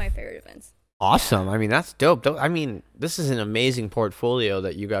like one of my favorite events. Awesome. I mean, that's dope. I mean, this is an amazing portfolio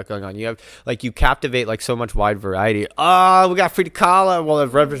that you got going on. You have you captivate like so much wide variety. Oh, we got Frida Kahlo. Well,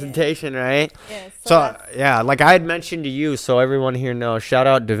 of representation, right? Yeah. So yeah, like I had mentioned to you, so everyone here knows. Shout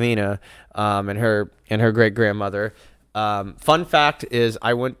out Davina, and her great grandmother. Fun fact is,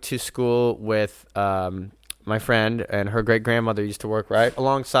 I went to school with my friend, and her great grandmother used to work right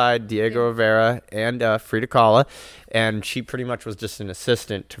alongside Diego Rivera and Frida Kahlo, and she pretty much was just an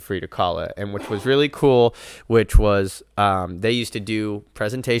assistant to Frida Kahlo, and which was really cool. Which was they used to do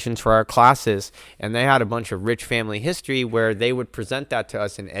presentations for our classes, and they had a bunch of rich family history where they would present that to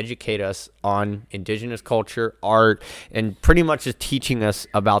us and educate us on indigenous culture, art, and pretty much just teaching us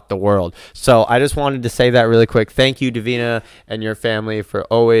about the world. So I just wanted to say that really quick. Thank you, Davina, and your family for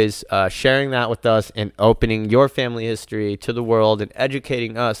always sharing that with us and opening your family history to the world and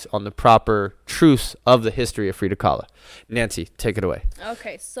educating us on the proper truths of the history of Frida Kahlo. Nancy, take it away.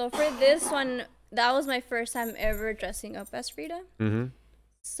 Okay, so for this one, that was my first time ever dressing up as Frida. Mm-hmm.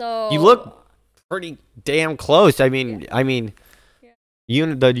 So you look pretty damn close. I mean, the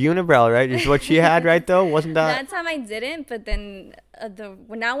unibrow, right? Is what she had, right? Though wasn't that? That time I didn't, but then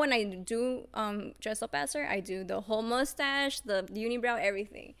now when I do dress up as her, I do the whole mustache, the unibrow,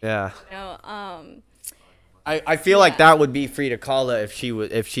 everything. Yeah. You know, I feel like that would be Frida Kahlo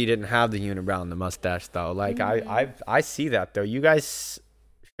if she didn't have the unibrow and the mustache though. Like I see that though. You guys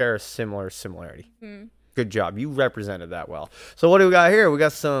share a similarity. Mm-hmm. Good job. You represented that well. So what do we got here? We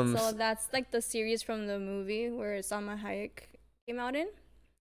got some. So that's like the series from the movie where Salma Hayek came out in.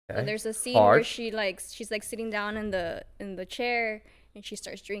 Okay. So there's a scene where she's like sitting down in the chair and she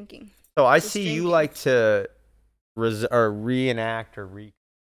starts drinking. So I see you like to reenact or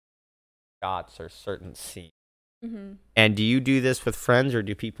shots or certain scenes. Mm-hmm. And do you do this with friends or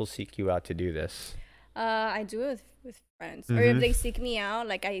do people seek you out to do this? I do it with friends. Mm-hmm. Or if they seek me out,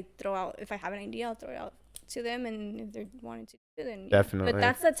 like I throw out, if I have an idea, I'll throw it out to them, and if they're wanting to do it, then definitely. But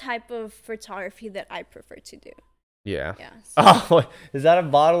that's the type of photography that I prefer to do. Yeah. So. Oh, is that a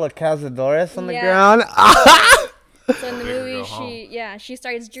bottle of Cazadores on the ground? So in the movie, she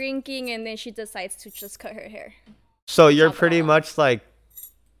starts drinking and then she decides to just cut her hair. So you're pretty much like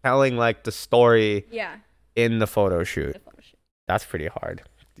telling like the story. Yeah. In the photo shoot. That's pretty hard.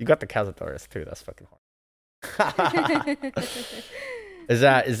 You got the Cazadores too. That's fucking hard. Is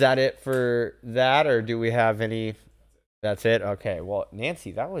that it for that, or do we have any? That's it. Okay. Well,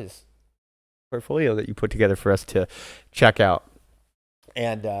 Nancy, that was a portfolio that you put together for us to check out,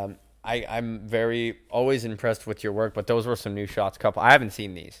 and I'm very always impressed with your work. But those were some new shots. I haven't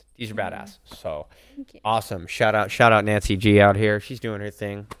seen these. These are badass. So awesome. Shout out Nancy G out here. She's doing her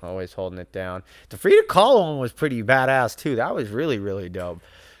thing. Always holding it down. The Frida Kahlo one was pretty badass too. That was really, really dope.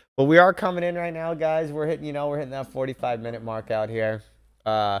 But we are coming in right now, guys. We're hitting that 45-minute mark out here.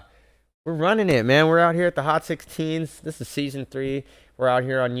 We're running it, man. We're out here at the Hot 16's. This is season 3. We're out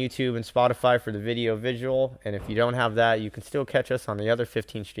here on YouTube and Spotify for the video visual. And if you don't have that, you can still catch us on the other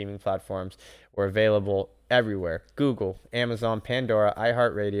 15 streaming platforms. We're available everywhere. Google, Amazon, Pandora,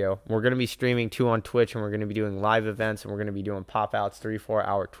 iHeartRadio. We're going to be streaming too on Twitch, and we're going to be doing live events, and we're going to be doing pop-outs, 3-4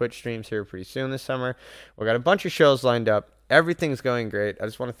 hour Twitch streams here pretty soon this summer. We've got a bunch of shows lined up. Everything's going great. I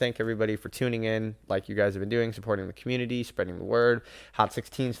just want to thank everybody for tuning in like you guys have been doing, supporting the community, spreading the word, Hot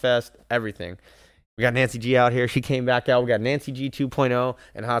 16's Fest, everything. We got Nancy G out here. She came back out. We got Nancy G 2.0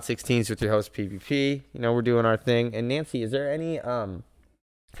 and Hot 16's with your host, PvP. We're doing our thing. And Nancy, is there any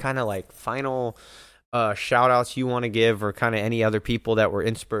kind of like final shout outs you want to give, or kind of any other people that were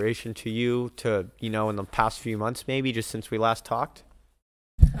inspiration to you to, in the past few months, maybe just since we last talked?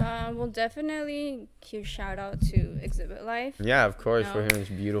 Well, definitely huge shout out to Exhibit Life. Yeah, of course. We're here in this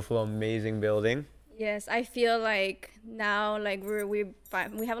beautiful, amazing building. Yes, I feel like now, like we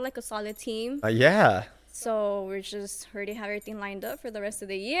have like a solid team. Yeah. So we're just already have everything lined up for the rest of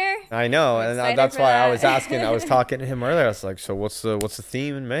the year. I know, I'm and excited that's for why I that. was asking. I was talking to him earlier. I was like, "So what's the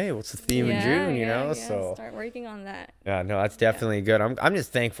theme in May? What's the theme in June?" You know, so start working on that. yeah, no, that's definitely good. I'm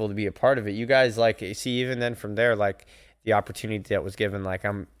just thankful to be a part of it. You guys, like, see, even then from there, like the opportunity that was given, like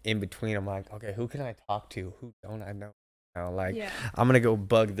I'm in between. I'm like, okay, who can I talk to? Who don't I know? You know, like I'm gonna go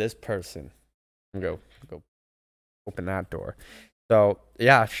bug this person and go open that door. So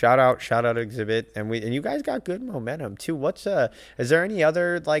yeah, shout out Exhibit, and you guys got good momentum too. What's is there any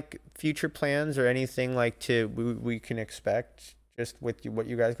other like future plans or anything like we can expect just with what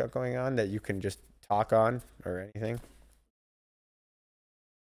you guys got going on that you can just talk on or anything?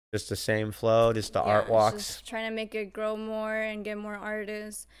 Just the same flow, just the art walks. Just trying to make it grow more and get more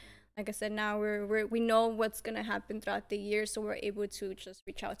artists. Like I said, now we know what's gonna happen throughout the year, so we're able to just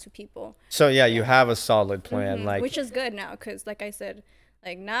reach out to people. So yeah, you have a solid plan, like, which is good now, because like I said,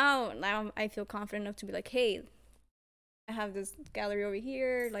 like now I feel confident enough to be like, hey, I have this gallery over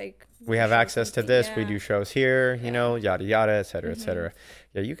here, like we have access to this. Yeah. We do shows here, you know, yada yada, et cetera, et cetera.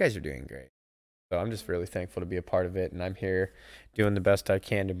 Yeah, you guys are doing great. So I'm just really thankful to be a part of it, and I'm here doing the best I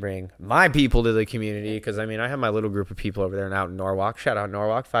can to bring my people to the community. Because I mean, I have my little group of people over there and out in Norwalk. Shout out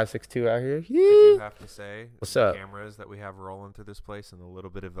Norwalk 562 out here. I do have to say, what's the up? Cameras that we have rolling through this place and the little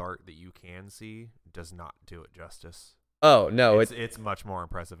bit of art that you can see does not do it justice. Oh no, it's much more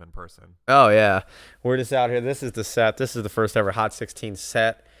impressive in person. Oh yeah, we're just out here. This is the set. This is the first ever Hot 16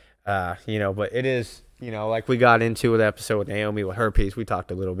 set. You know, but it is. You know, like we got into the episode with Naomi with her piece. We talked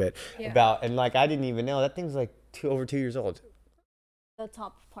a little bit about, and like I didn't even know that thing's like over 2 years old. The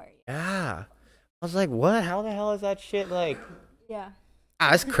top part. Yeah, I was like, what? How the hell is that shit like? Yeah.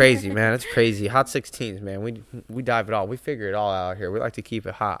 It's crazy, man. It's crazy. Hot 16s, man. We dive it all. We figure it all out here. We like to keep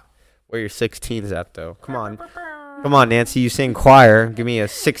it hot. Where your 16s at though? Come on, Nancy. You sing choir. Give me a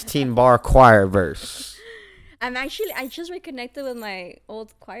 16-bar choir verse. I just reconnected with my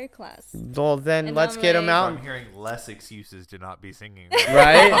old choir class. Well, then and let's get them So out. I'm hearing less excuses to not be singing.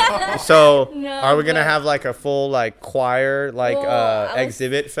 Right? So No, are we going to have like a full like choir, like Well,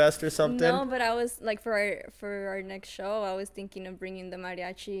 exhibit fest or something? No, but I was like for our next show, I was thinking of bringing the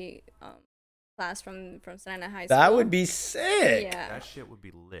mariachi class from Santa High School. That would be sick. Yeah. That shit would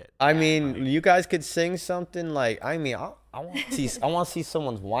be lit. I mean, you guys could sing something like, I mean, I want to see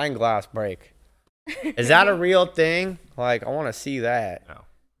someone's wine glass break. Is that a real thing? Like, I want to see that. No.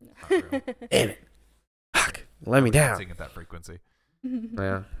 Not real. Damn it. Fuck. Let me down. Sing at that frequency.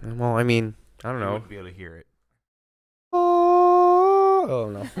 Yeah. Well, I mean, I don't You know. wouldn't be able to hear it. Oh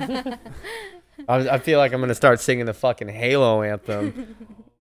no. I feel like I'm going to start singing the fucking Halo anthem.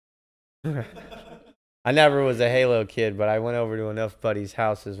 I never was a Halo kid, but I went over to enough buddies'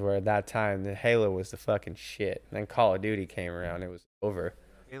 houses where at that time the Halo was the fucking shit. And then Call of Duty came around. It was over.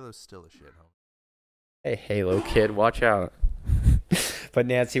 Halo's still a shit home. Hey, Halo kid, watch out. But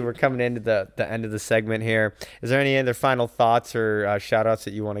Nancy, we're coming into the end of the segment here. Is there any other final thoughts or shout outs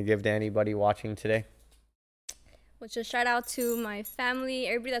that you want to give to anybody watching today? Well, just shout out to my family,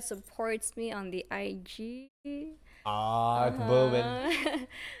 everybody that supports me on the IG. It's booming.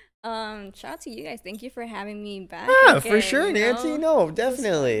 Shout out to you guys. Thank you for having me back. Yeah, again, for sure, you Nancy. know? No,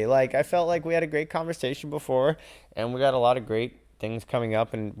 definitely. Like, I felt like we had a great conversation before, and we got a lot of great things coming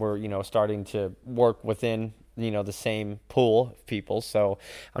up, and we're, you know, starting to work within, you know, the same pool of people. So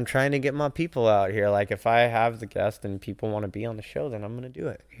I'm trying to get my people out here. Like, if I have the guest and people want to be on the show, then I'm going to do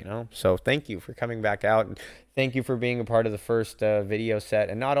it, you know? So thank you for coming back out, and thank you for being a part of the first video set.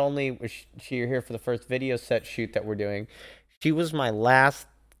 And not only was she here for the first video set shoot that we're doing, she was my last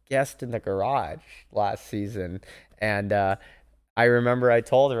guest in the garage last season. And I remember I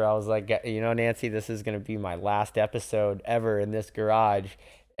told her, I was like, you know, Nancy, this is going to be my last episode ever in this garage,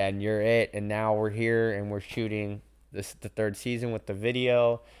 and you're it. And now we're here and we're shooting the third season with the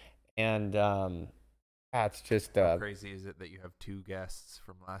video. And that's just How crazy is it that you have two guests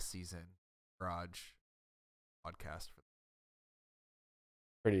from last season garage podcast?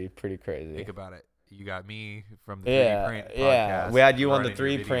 pretty crazy. Think about it. You got me from the 3 print podcast. Yeah. We had you on the running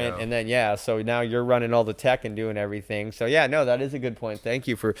 3 your print, video. and then so now you're running all the tech and doing everything. So yeah, no, that is a good point. Thank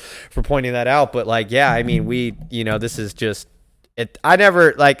you for pointing that out. But like, yeah, I mean, we, you know, this is just it. I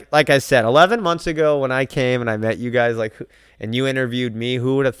never like I said, 11 months ago when I came and I met you guys, like, and you interviewed me,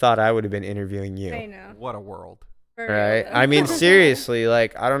 who would have thought I would have been interviewing you? I know. What a world. Right. I mean, seriously,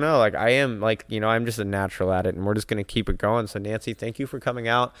 like, I don't know. Like, I am, like, you know, I'm just a natural at it, and we're just going to keep it going. So, Nancy, thank you for coming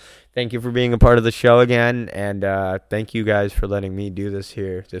out. Thank you for being a part of the show again. And thank you guys for letting me do this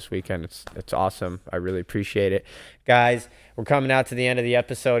here this weekend. It's awesome. I really appreciate it. Guys, we're coming out to the end of the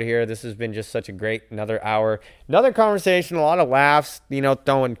episode here. This has been just such a great another hour. Another conversation, a lot of laughs, you know,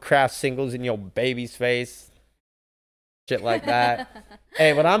 throwing craft singles in your baby's face. Shit like that.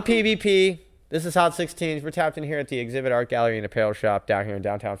 Hey, but I'm PvP. This is Hot 16's. We're tapped in here at the Exhibit Art Gallery and Apparel Shop down here in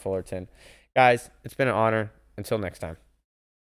downtown Fullerton. Guys, it's been an honor. Until next time.